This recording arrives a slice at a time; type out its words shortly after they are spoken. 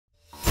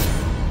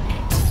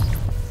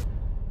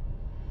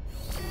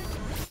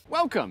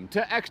Welcome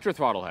to Extra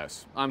Throttle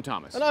House. I'm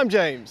Thomas. And I'm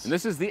James. And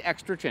this is the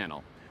Extra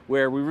channel,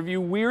 where we review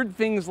weird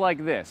things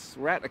like this.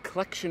 We're at a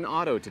collection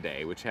auto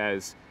today, which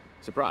has,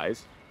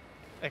 surprise,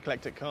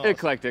 Eclectic cars.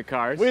 eclectic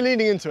cars. We're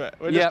leaning into it.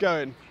 We're just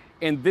going.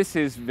 And this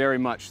is very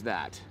much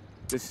that.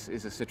 This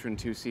is a Citroen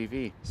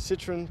 2CV.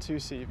 Citroen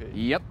 2CV.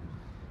 Yep.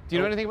 Do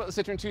you know anything about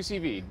the Citroen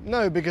 2CV?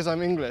 No, because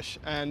I'm English,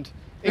 and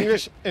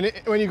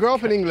when you grow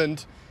up in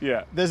England,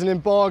 there's an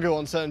embargo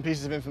on certain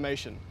pieces of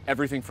information.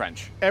 Everything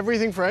French.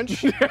 Everything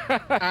French,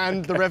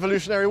 and the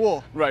Revolutionary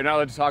War. Right, not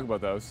allowed to talk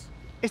about those.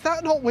 Is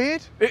that not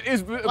weird? It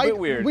is a bit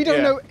weird. We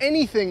don't know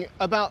anything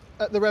about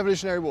the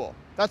Revolutionary War.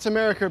 That's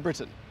America or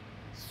Britain.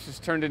 It's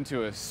just turned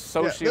into a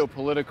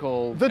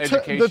socio-political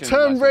education. The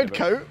term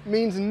redcoat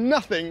means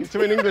nothing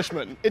to an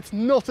Englishman. It's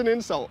not an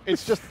insult.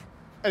 It's just,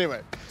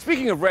 anyway.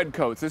 Speaking of red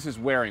coats, this is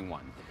wearing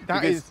one.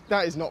 That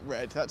is not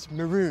red, that's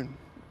maroon.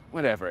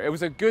 Whatever, it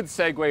was a good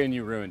segue and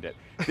you ruined it.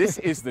 This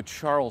is the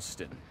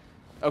Charleston.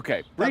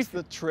 Okay, That's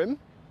the trim?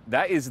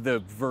 That is the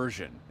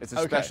version. It's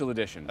a special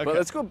edition. Okay. But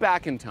let's go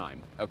back in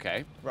time,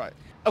 okay? Right.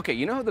 Okay,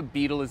 you know how the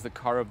Beetle is the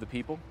car of the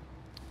people?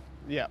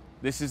 Yeah.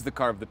 This is the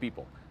car of the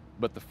people,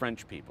 but the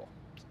French people.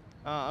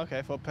 Ah,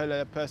 okay, for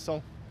la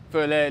personne.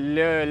 For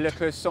le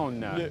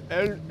personne.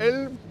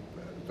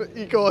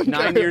 Go on,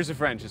 9 years of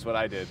French is what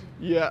I did.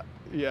 Yeah,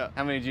 yeah.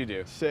 How many did you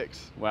do?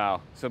 6.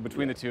 Wow. So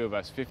between the two of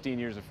us, 15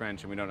 years of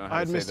French, and we don't know how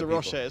to say the I had Mr. people.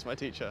 Rocher as my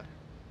teacher.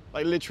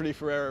 Like literally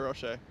Ferrero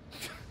Rocher.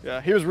 Yeah,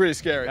 he was really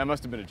scary. That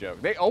must have been a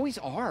joke. They always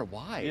are.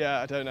 Why?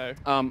 Yeah, I don't know.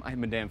 I had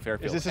Madame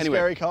Fairfield. Is this a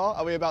scary car?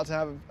 Are we about to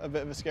have a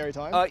bit of a scary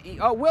time?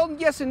 Well,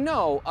 yes and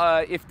no.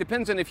 It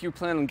depends on if you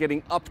plan on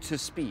getting up to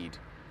speed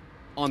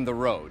on the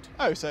road.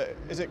 Oh, so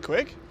is it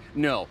quick?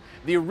 No.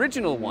 The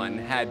original one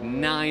had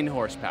 9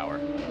 horsepower.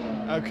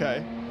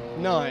 Okay,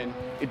 9.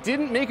 It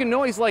didn't make a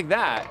noise like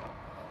that.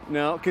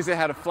 No, because it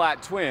had a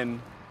flat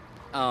twin.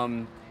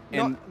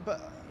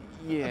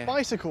 Yeah. A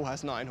bicycle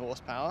has 9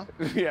 horsepower.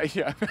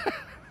 yeah.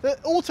 The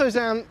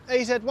AutoZam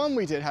AZ1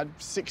 we did had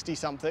 60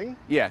 something.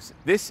 Yes,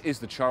 this is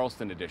the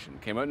Charleston edition.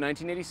 Came out in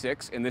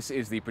 1986, and this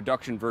is the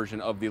production version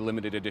of the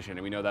limited edition,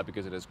 and we know that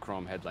because it has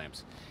chrome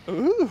headlamps.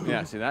 Ooh.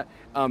 Yeah, see that?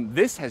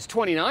 This has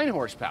 29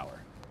 horsepower.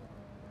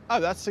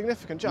 Oh, that's a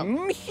significant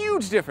jump.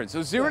 Huge difference.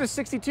 So 0 to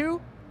 62,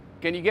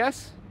 can you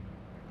guess?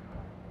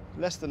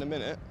 Less than a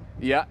minute.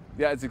 Yeah,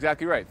 that's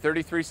exactly right.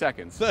 33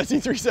 seconds.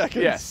 33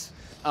 seconds. Yes.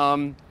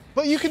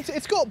 But you can,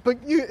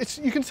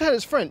 you can tell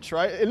it's French,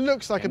 right? It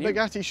looks like a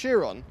Bugatti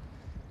Chiron.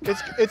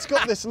 It's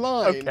got this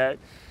line. Okay.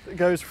 That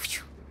goes.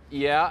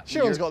 Yeah.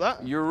 Chiron's got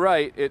that. You're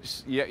right.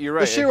 You're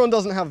right. The Chiron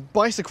doesn't have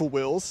bicycle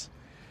wheels.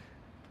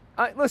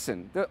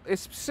 Listen,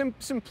 it's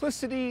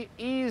simplicity,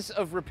 ease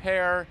of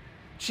repair,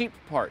 cheap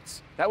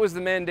parts. That was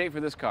the mandate for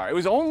this car. It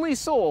was only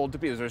sold to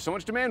people. There's so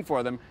much demand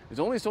for them. It was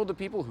only sold to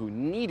people who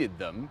needed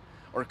them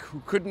or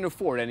who couldn't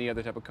afford any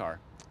other type of car.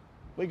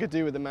 We could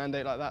do with a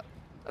mandate like that.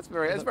 That's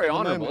very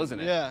honorable, isn't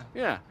it? Yeah.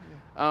 Yeah.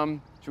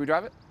 Should we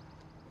drive it?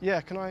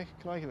 Yeah, can I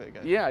give it a go?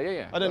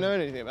 Yeah. I don't know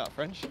anything about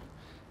French.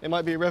 It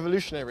might be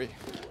revolutionary.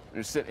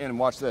 Just sit in and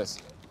watch this.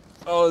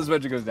 Oh, this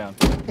wedge goes down.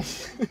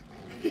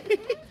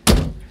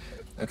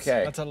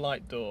 Okay. That's a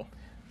light door.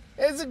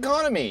 It's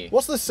economy.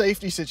 What's the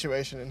safety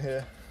situation in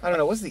here? I don't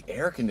know. What's the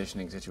air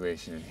conditioning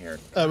situation in here?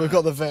 We've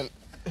got the vent.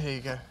 Here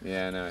you go.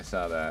 Yeah, no, I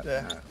saw that.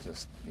 Yeah.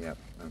 Yep,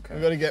 okay.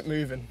 We've got to get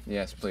moving.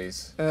 Yes,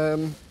 please.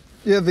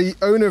 Yeah, the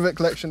owner of a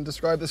collection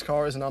described this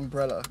car as an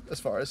umbrella as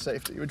far as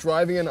safety. We're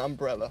driving an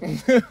umbrella.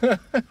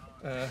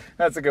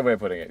 That's a good way of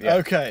putting it. Yeah.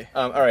 Okay.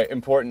 All right.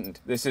 Important.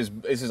 This is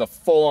a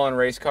full-on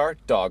race car,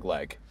 dog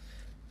leg.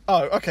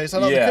 Oh, okay. So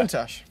like the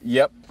Countach.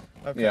 Yep.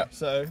 Okay. Yep.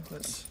 So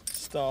let's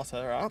start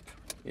her up.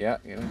 Yeah.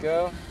 Here we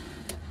go.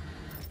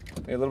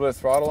 Maybe a little bit of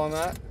throttle on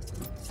that.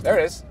 There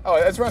it is. Oh,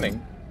 it's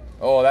running.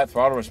 Oh, that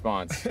throttle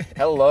response.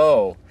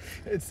 Hello.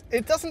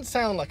 It doesn't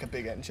sound like a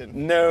big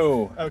engine.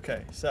 No.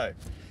 Okay. So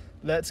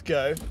let's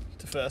go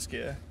to first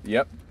gear.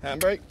 Yep.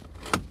 Handbrake.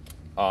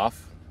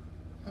 Off.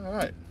 All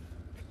right.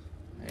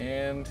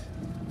 And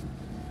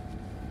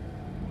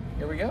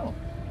here we go.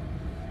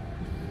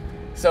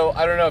 So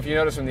I don't know if you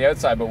noticed from the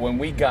outside, but when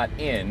we got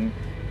in,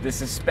 the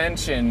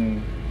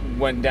suspension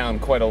went down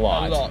quite a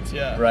lot. A lot,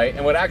 yeah. Right?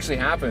 And what actually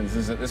happens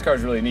is that this car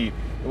is really neat.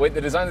 The way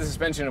they designed the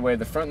suspension in a way,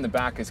 the front and the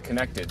back is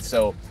connected.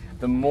 So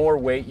the more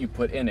weight you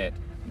put in it,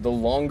 the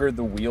longer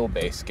the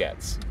wheelbase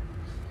gets.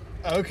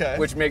 Okay.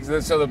 Which makes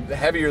it so the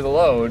heavier the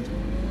load,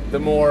 the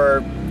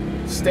more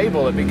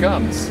stable it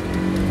becomes.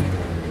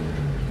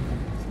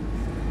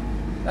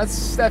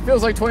 That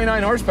feels like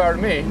 29 horsepower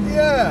to me.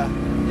 Yeah.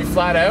 You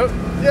flat out?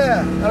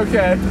 Yeah.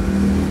 Okay.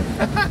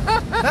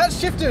 That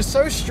shifter is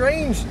so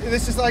strange.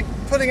 This is like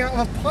putting out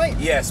a pipe.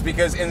 Yes,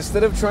 because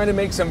instead of trying to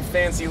make some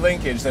fancy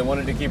linkage, they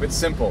wanted to keep it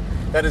simple.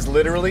 That is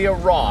literally a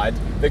rod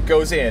that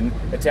goes in,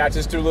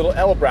 attaches to a little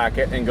L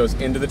bracket, and goes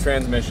into the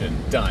transmission.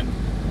 Done.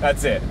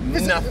 That's it.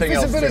 Nothing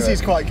else to it. Visibility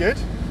is quite good.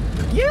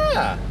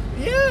 Yeah.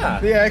 Yeah.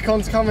 The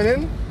aircon's coming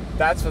in.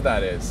 That's what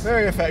that is.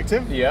 Very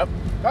effective. Yep.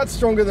 That's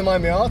stronger than my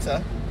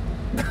Miata.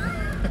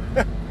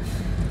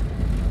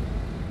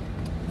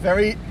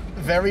 Very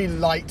very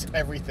light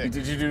everything.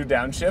 Did you do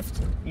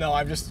downshift? No,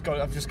 I'm just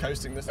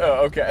coasting this.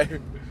 Oh, okay.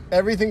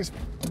 Everything's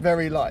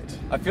very light.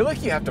 I feel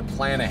like you have to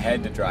plan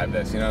ahead to drive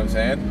this, you know what I'm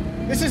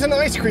saying? This is an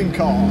ice cream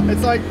car.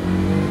 It's like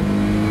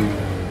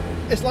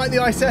the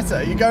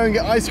Isetta. You go and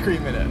get ice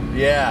cream in it.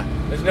 Yeah.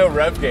 There's no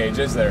rev gauge,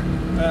 is there?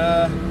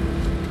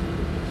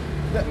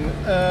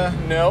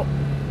 No.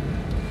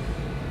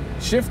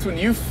 Shift when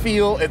you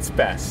feel it's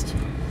best.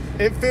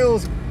 It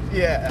feels,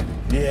 yeah.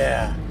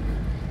 Yeah.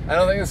 I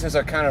don't think this is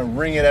a kind of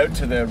ring it out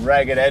to the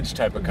ragged edge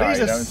type of car. These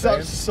you know are what I'm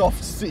such saying?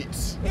 soft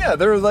seats. Yeah,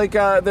 they're like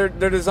they're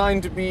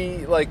designed to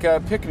be like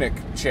picnic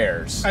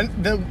chairs. And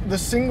the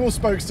single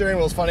spoke steering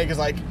wheel is funny because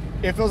like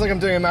it feels like I'm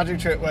doing a magic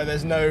trick where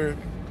there's no.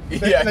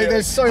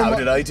 There's so much. How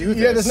did I do this?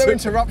 Yeah, there's no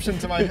interruption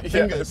to my fingers.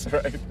 Yeah, that's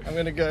right. I'm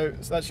gonna go.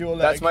 So that's your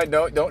leg. That's my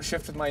don't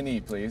shift with my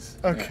knee, please.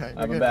 Okay.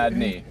 I have a bad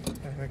knee.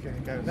 We're gonna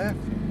go left.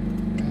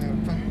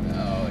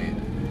 Oh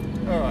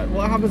yeah. All right.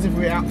 What happens if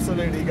we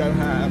absolutely go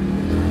ham?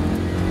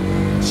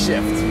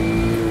 Shift.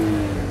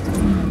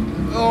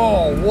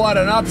 Oh, what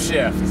an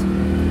upshift.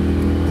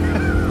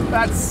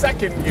 That's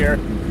second gear.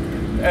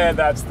 And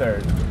that's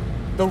third.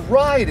 The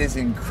ride is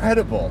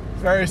incredible.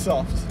 Very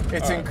soft.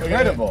 It's All right,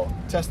 incredible.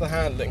 Test the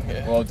handling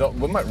here. Well,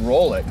 we might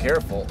roll it.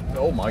 Careful.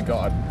 Oh my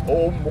god.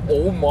 Oh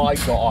my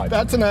god.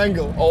 That's an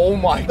angle. Oh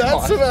my god.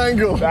 That's an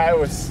angle. That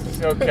was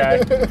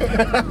okay.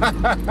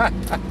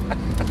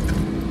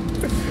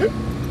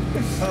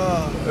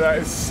 That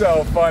is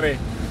so funny.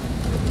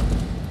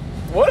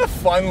 What a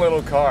fun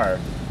little car.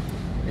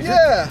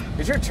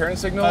 Is your turn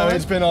signal on?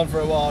 It's been on for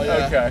a while,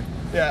 yeah. Okay.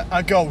 Yeah,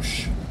 à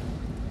gauche.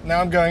 Now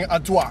I'm going à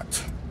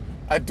droite.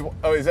 Are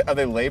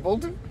they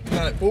labeled?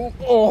 No.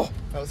 Oh.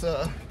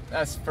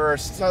 That's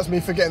first. That's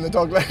me forgetting the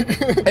dog leg.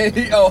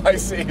 Oh, I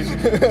see. Okay.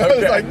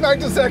 It's like, back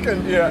to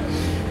second. Yeah.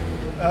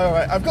 All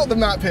right, I've got the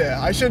map here.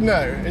 I should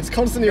know. It's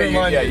constantly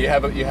reminding me. You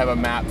have a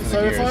map for the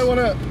So gears. if I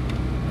want to...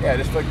 Yeah,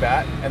 just click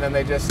that, and then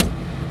they just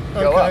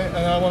go Okay, up.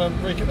 and I want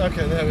to...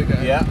 Okay, there we go.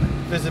 Yeah.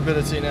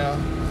 Visibility now.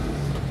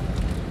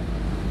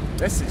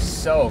 This is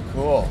so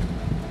cool.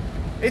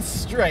 It's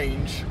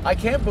strange. I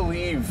can't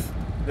believe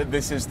that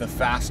this is the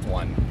fast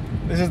one.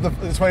 This is the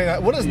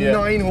 29. What does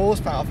 9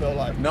 horsepower feel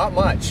like? Not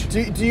much.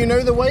 Do you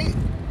know the weight?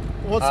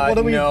 What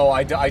are we? No,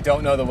 I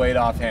don't know the weight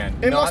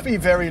offhand. It must be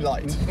very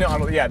light.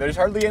 No, yeah, there's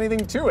hardly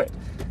anything to it.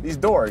 These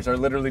doors are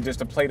literally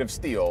just a plate of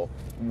steel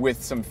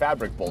with some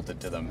fabric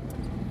bolted to them.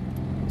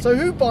 So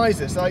who buys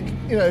this? Like,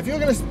 you know, if you're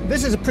gonna,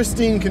 this is a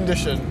pristine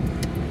condition,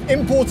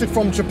 imported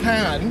from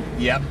Japan.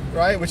 Yep.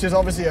 Right, which is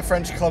obviously a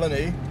French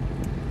colony.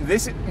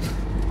 This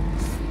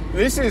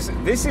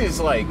is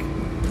like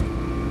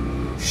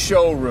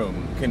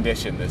showroom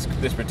condition.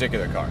 This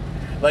particular car,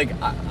 like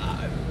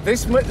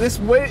this is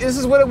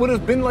what it would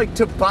have been like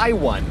to buy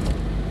one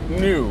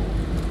new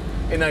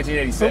in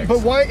 1986.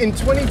 But why in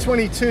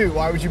 2022?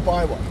 Why would you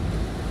buy one?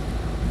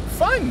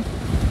 Fun.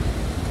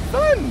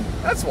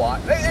 That's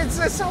why.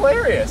 It's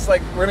hilarious.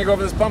 Like, we're gonna go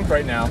over this bump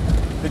right now.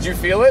 Did you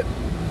feel it?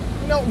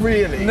 Not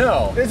really.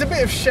 No. There's a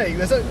bit of shake.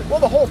 Well,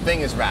 the whole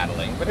thing is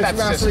rattling, but that's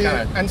just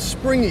kind of... and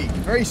springy,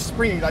 very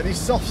springy. Like these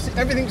soft,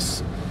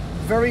 everything's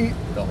very.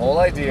 The whole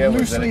idea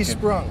was that loosely it could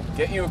sprung.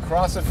 get you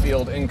across a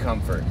field in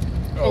comfort.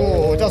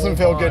 Oh, it doesn't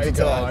feel good to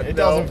God, turn. It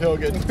no. doesn't feel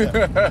good to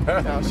turn.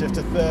 Now shift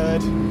to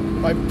third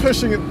by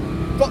pushing a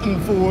button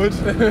forward.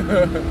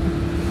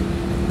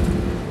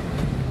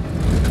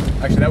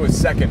 Actually, that was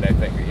second, I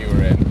think, that you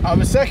were in. I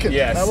was second.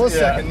 Yes. I was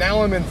second.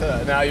 Now I'm in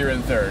third. Now you're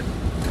in third.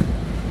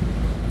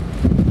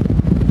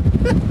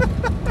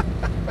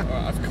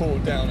 Alright, I've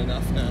cooled down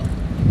enough now.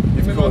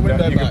 You've cooled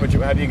down.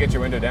 How do you get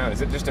your window down?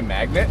 Is it just a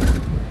magnet?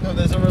 No,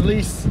 there's a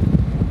release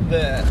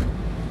there.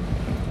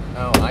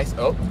 Oh, nice.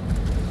 Oh,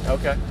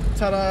 okay.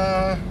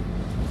 Ta-da!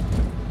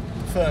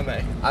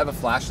 Ferme. I have a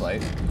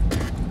flashlight.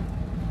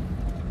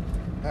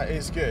 That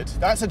is good.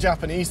 That's a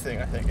Japanese thing,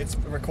 I think. It's a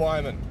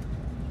requirement.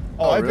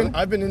 Oh, really?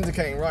 I've been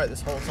indicating right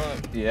this whole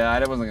time. Yeah, I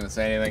wasn't going to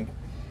say anything.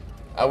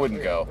 I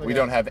wouldn't go. We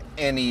don't have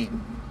any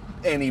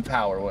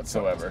power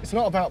whatsoever. It's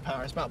not about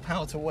power, it's about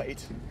power to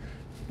weight.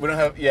 We don't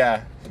have,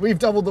 yeah. We've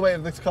doubled the weight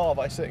of this car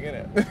by sitting in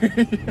it.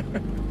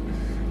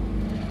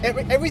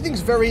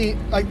 Everything's very,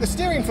 like the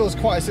steering feels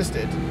quite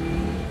assisted.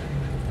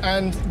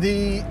 And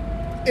the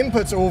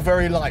inputs are all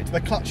very light.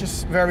 The clutch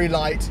is very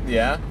light.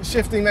 Yeah. The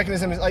shifting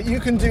mechanism is like, you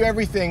can do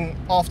everything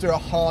after a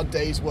hard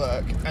day's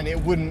work and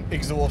it wouldn't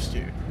exhaust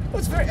you. Well,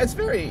 it's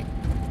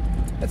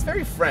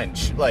very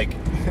French. Like,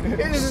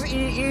 it's just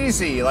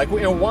easy. Like,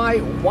 you know,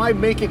 why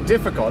make it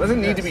difficult? It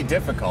doesn't need to be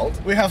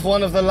difficult. We have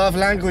one of the love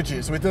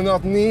languages. We do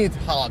not need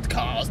hard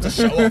cars to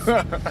show off.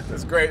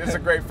 That's great. It's a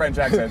great French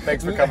accent.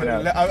 Thanks for coming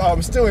out.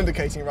 I'm still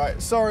indicating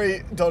right.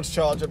 Sorry, Dodge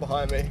Charger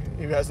behind me.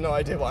 He has no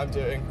idea what I'm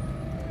doing.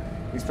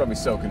 He's probably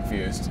so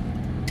confused.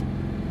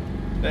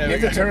 There You we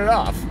have go. to turn it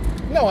off.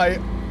 No,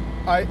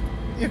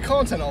 you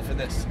can't turn off in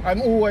this.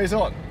 I'm always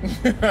on.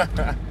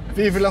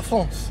 Vive la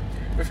France.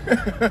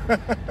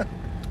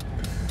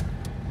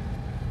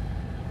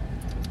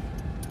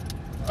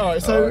 All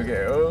right, so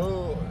okay.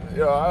 Oh,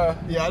 yeah.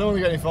 yeah, I don't want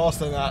to get any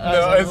faster than that.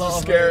 No,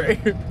 it's scary.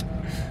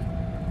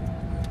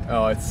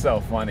 Oh, it's so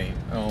funny.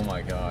 Oh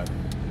my God.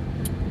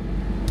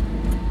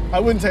 I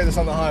wouldn't take this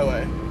on the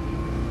highway.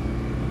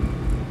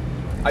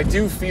 I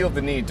do feel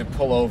the need to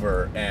pull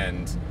over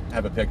and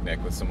have a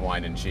picnic with some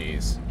wine and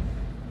cheese.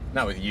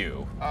 Not with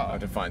you. I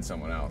have to find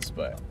someone else,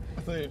 but...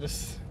 I thought you were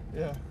just,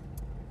 yeah,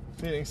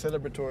 feeling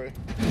celebratory.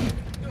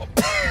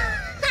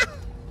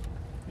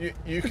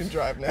 you can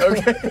drive now.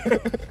 Okay.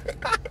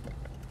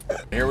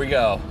 Here we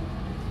go.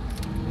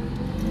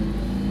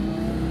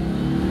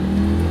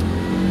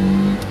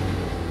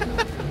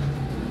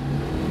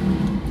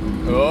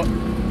 Oh.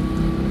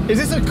 Is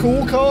this a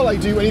cool car?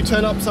 Like, when you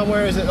turn up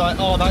somewhere, is it like,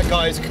 oh, that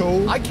guy's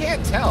cool? I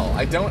can't tell.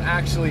 I don't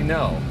actually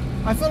know.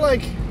 I feel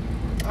like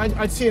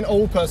I'd see an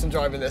old person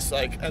driving this,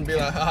 like, and be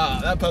like,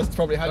 haha, that person's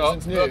probably had it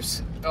since new.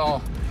 Oops.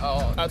 Oh.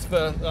 That's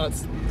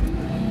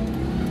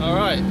all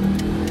right.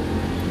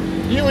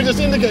 You were just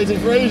indicating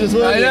for ages,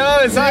 weren't you? I know,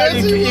 it's hard.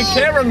 You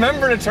can't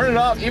remember to turn it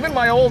off. Even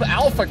my old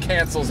Alpha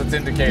cancels its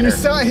indicator. You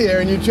sat here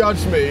and you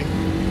judged me.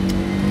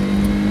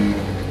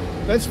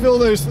 Let's fill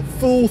those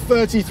full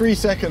 33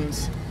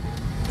 seconds.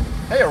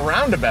 Hey, a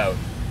roundabout.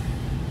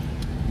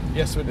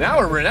 Yes, we do. Now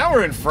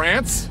we're in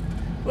France.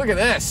 Look at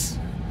this.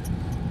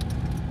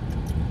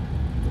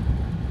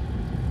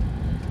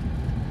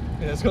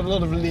 Yeah, it's got a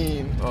lot of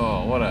lean.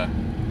 Oh, what a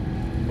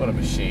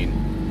machine.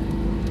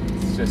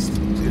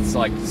 It's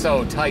like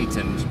so tight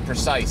and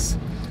precise.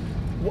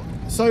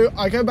 So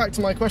I go back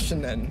to my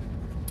question then.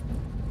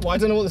 Well, I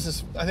don't know what this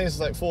is. I think this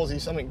is like 40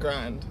 something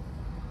grand.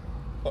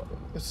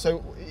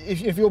 So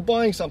if you're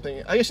buying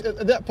something, I guess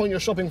at that point you're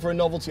shopping for a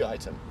novelty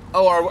item.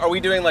 Oh, are we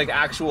doing like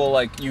actual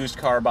like used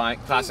car buying,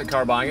 classic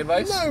car buying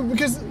advice?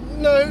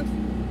 No.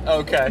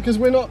 Okay. Because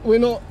we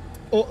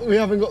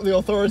haven't got the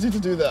authority to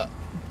do that.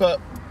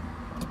 But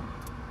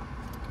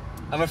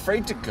I'm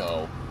afraid to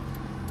go.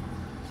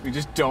 We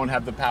just don't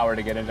have the power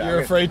to get into. You're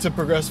afraid to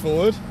progress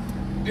forward.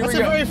 That's a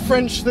go. very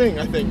French thing,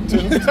 I think,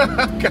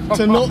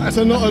 to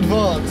not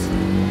advance.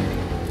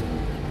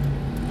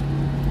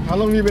 How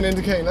long have you been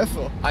indicating left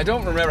for? I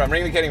don't remember. I'm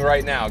indicating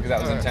right now because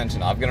that was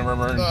intentional. I'm gonna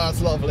remember. Oh,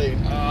 that's lovely.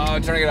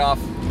 Turning it off.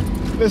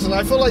 Listen,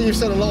 I feel like you've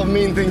said a lot of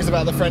mean things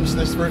about the French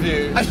this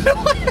review. I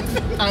know.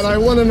 And I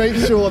want to make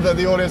sure that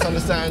the audience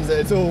understands that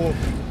it's all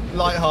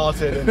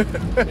light-hearted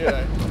and, you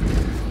know,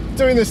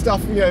 doing this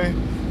stuff, you know,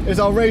 is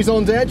our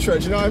raison d'etre,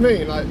 do you know what I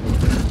mean? Like,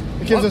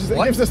 it gives us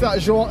that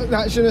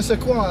je ne sais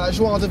quoi, that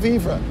joie de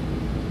vivre.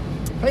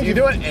 Do you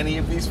know what any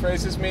of these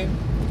phrases mean?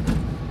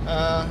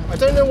 I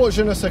don't know what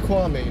je ne sais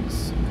quoi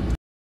means.